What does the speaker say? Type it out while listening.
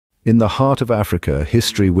In the heart of Africa,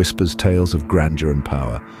 history whispers tales of grandeur and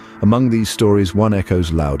power. Among these stories, one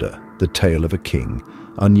echoes louder, the tale of a king.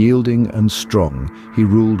 Unyielding and strong, he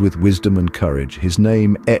ruled with wisdom and courage, his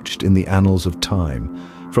name etched in the annals of time.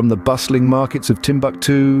 From the bustling markets of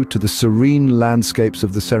Timbuktu to the serene landscapes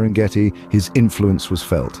of the Serengeti, his influence was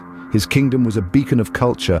felt. His kingdom was a beacon of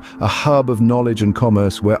culture, a hub of knowledge and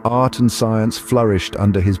commerce where art and science flourished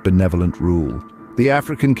under his benevolent rule. The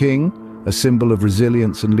African king, a symbol of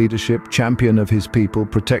resilience and leadership, champion of his people,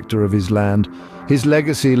 protector of his land. His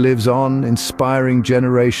legacy lives on, inspiring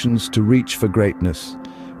generations to reach for greatness.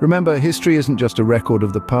 Remember, history isn't just a record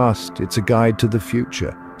of the past, it's a guide to the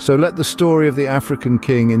future. So let the story of the African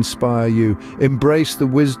king inspire you. Embrace the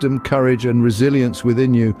wisdom, courage, and resilience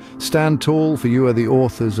within you. Stand tall, for you are the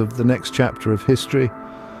authors of the next chapter of history.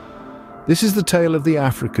 This is the tale of the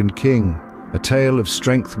African king, a tale of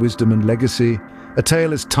strength, wisdom, and legacy. A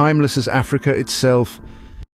tale as timeless as Africa itself.